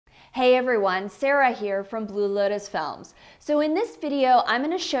Hey everyone, Sarah here from Blue Lotus Films. So in this video, I'm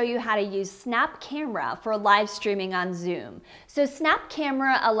going to show you how to use Snap Camera for live streaming on Zoom. So Snap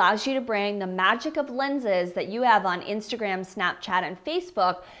Camera allows you to bring the magic of lenses that you have on Instagram, Snapchat, and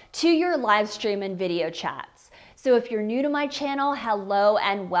Facebook to your live stream and video chats. So if you're new to my channel, hello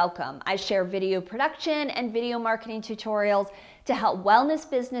and welcome. I share video production and video marketing tutorials to help wellness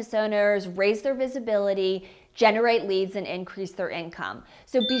business owners raise their visibility, generate leads, and increase their income.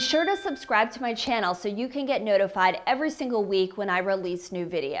 So be sure to subscribe to my channel so you can get notified every single week when I release new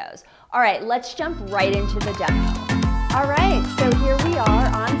videos. All right, let's jump right into the demo. All right, so here we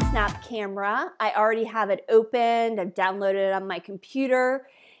are on Snap Camera. I already have it opened. I've downloaded it on my computer.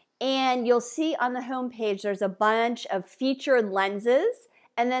 And you'll see on the home page, there's a bunch of featured lenses,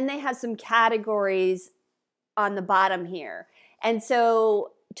 and then they have some categories on the bottom here. And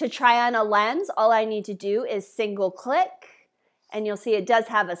so to try on a lens, all I need to do is single click, and you'll see it does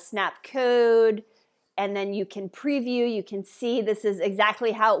have a snap code, and then you can preview, you can see this is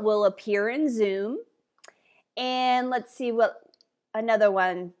exactly how it will appear in Zoom. And let's see what another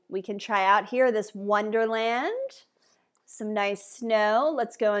one we can try out here, this Wonderland. Some nice snow.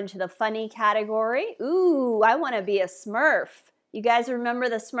 Let's go into the funny category. Ooh, I want to be a Smurf. You guys remember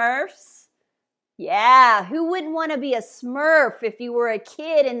the Smurfs? Yeah, who wouldn't want to be a Smurf if you were a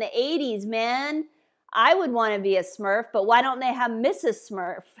kid in the 80s, man? I would want to be a Smurf, but why don't they have Mrs.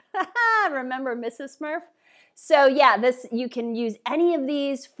 Smurf? Remember Mrs. Smurf? So yeah, you can use any of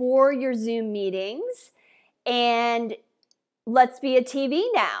these for your Zoom meetings. And let's be a TV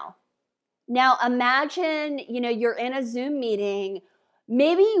now. Now imagine, you're in a Zoom meeting.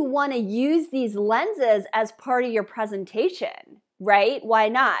 Maybe you want to use these lenses as part of your presentation, right? Why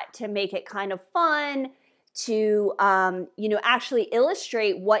not? To make it kind of fun, to, actually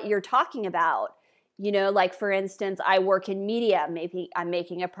illustrate what you're talking about. Like for instance, I work in media. Maybe I'm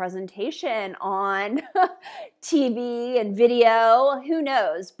making a presentation on TV and video. Who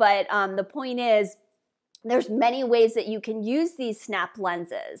knows? But the point is, there's many ways that you can use these Snap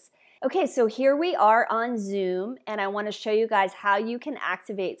lenses. Okay, so here we are on Zoom, and I want to show you guys how you can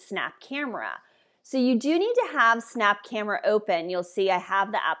activate Snap Camera. So you do need to have Snap Camera open. You'll see I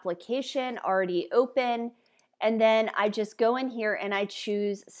have the application already open, and then I just go in here and I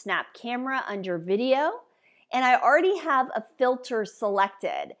choose Snap Camera under Video, and I already have a filter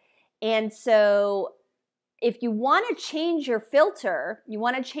selected. And so if you want to change your filter, you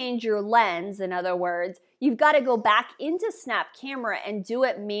want to change your lens, in other words, you've got to go back into Snap Camera and do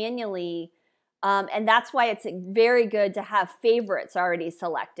it manually. And that's why it's very good to have favorites already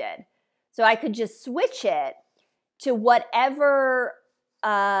selected. So I could just switch it to whatever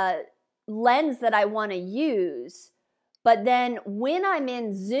lens that I want to use. But then when I'm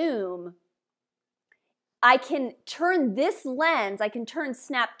in Zoom, I can turn this lens, I can turn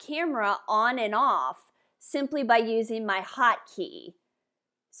Snap Camera on and off simply by using my hotkey.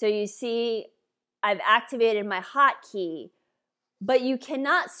 So you see, I've activated my hotkey, but you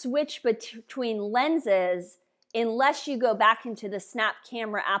cannot switch between lenses unless you go back into the Snap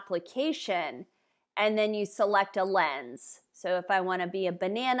Camera application and then you select a lens. So if I want to be a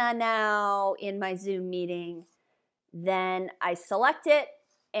banana now in my Zoom meeting, then I select it,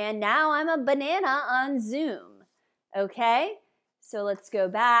 and now I'm a banana on Zoom. Okay, so let's go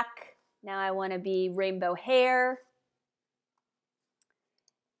back. Now I want to be rainbow hair.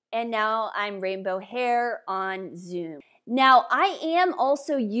 And now I'm rainbow hair on Zoom. Now I am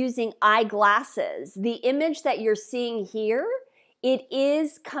also using eyeglasses. The image that you're seeing here, it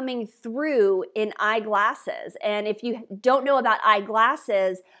is coming through in eyeglasses. And if you don't know about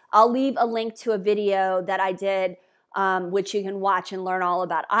eyeglasses, I'll leave a link to a video that I did, which you can watch and learn all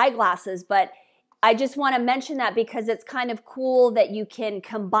about eyeglasses. But I just want to mention that because it's kind of cool that you can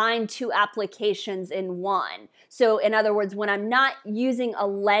combine two applications in one. So in other words, when I'm not using a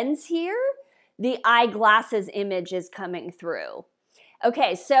lens here, the eyeglasses image is coming through.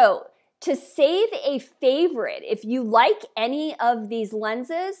 Okay, so to save a favorite, if you like any of these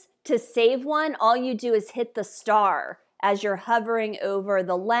lenses, to save one, all you do is hit the star as you're hovering over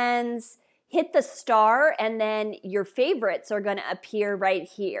the lens. Hit the star, and then your favorites are going to appear right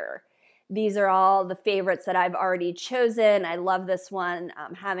here. These are all the favorites that I've already chosen. I love this one,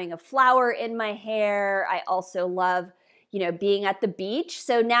 having a flower in my hair. I also love, being at the beach.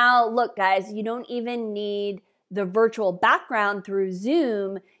 So now, look, guys, you don't even need the virtual background through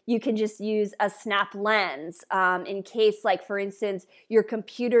Zoom. You can just use a Snap lens in case, like, for instance, your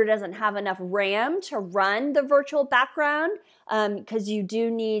computer doesn't have enough RAM to run the virtual background, because you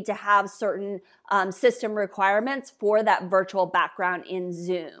do need to have certain system requirements for that virtual background in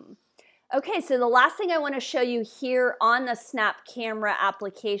Zoom. Okay, so the last thing I want to show you here on the Snap Camera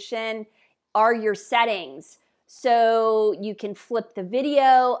application are your settings. So you can flip the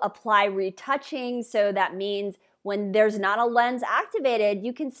video, apply retouching, so that means when there's not a lens activated,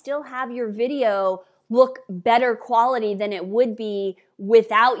 you can still have your video look better quality than it would be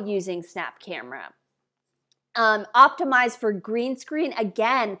without using Snap Camera. Optimize for green screen,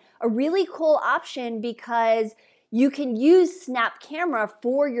 again, a really cool option because you can use Snap Camera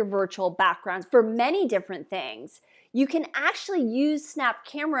for your virtual backgrounds for many different things. You can actually use Snap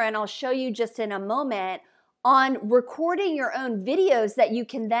Camera, and I'll show you just in a moment, on recording your own videos that you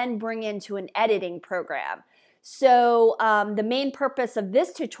can then bring into an editing program. So the main purpose of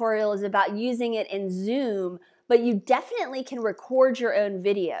this tutorial is about using it in Zoom, but you definitely can record your own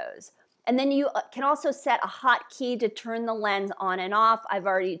videos. And then you can also set a hotkey to turn the lens on and off. I've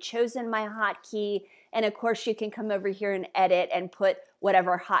already chosen my hotkey. And of course, you can come over here and edit and put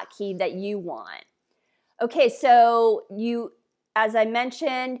whatever hotkey that you want. Okay, so as I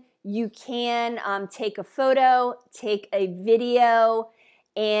mentioned, you can take a photo, take a video,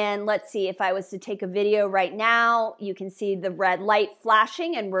 and let's see, if I was to take a video right now, you can see the red light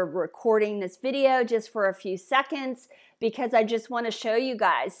flashing, and we're recording this video just for a few seconds because I just want to show you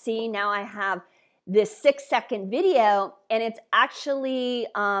guys. See, now I have this 6-second video, and it's actually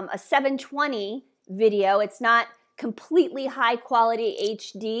a 720 video. It's not completely high quality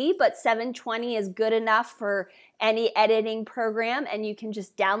HD, but 720 is good enough for any editing program, and you can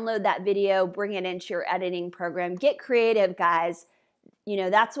just download that video, bring it into your editing program. Get creative, guys. You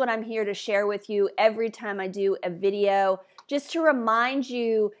know, that's what I'm here to share with you every time I do a video, just to remind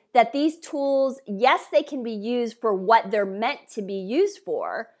you that these tools, yes, they can be used for what they're meant to be used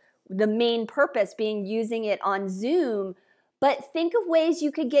for, the main purpose being using it on Zoom, but think of ways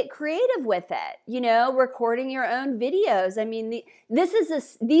you could get creative with it, you know, recording your own videos. I mean,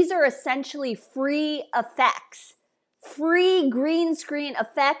 these are essentially free effects, free green screen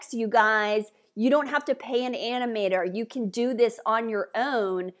effects, you guys. You don't have to pay an animator. You can do this on your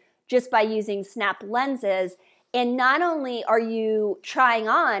own just by using Snap lenses. And not only are you trying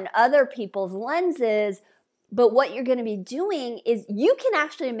on other people's lenses, but what you're going to be doing is you can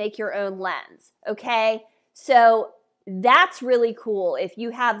actually make your own lens, okay? So that's really cool. If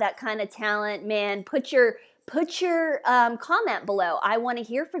you have that kind of talent, man, put your comment below. I want to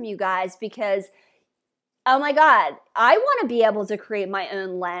hear from you guys because, oh my God, I want to be able to create my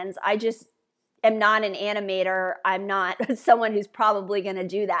own lens. I just am not an animator. I'm not someone who's probably going to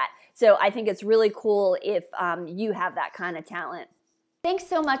do that. So I think it's really cool if you have that kind of talent. Thanks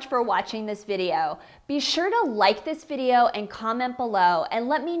so much for watching this video. Be sure to like this video and comment below and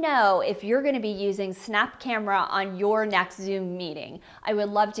let me know if you're going to be using Snap Camera on your next Zoom meeting. I would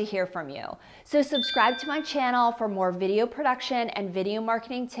love to hear from you. So subscribe to my channel for more video production and video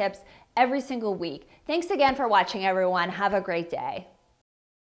marketing tips every single week. Thanks again for watching, everyone. Have a great day.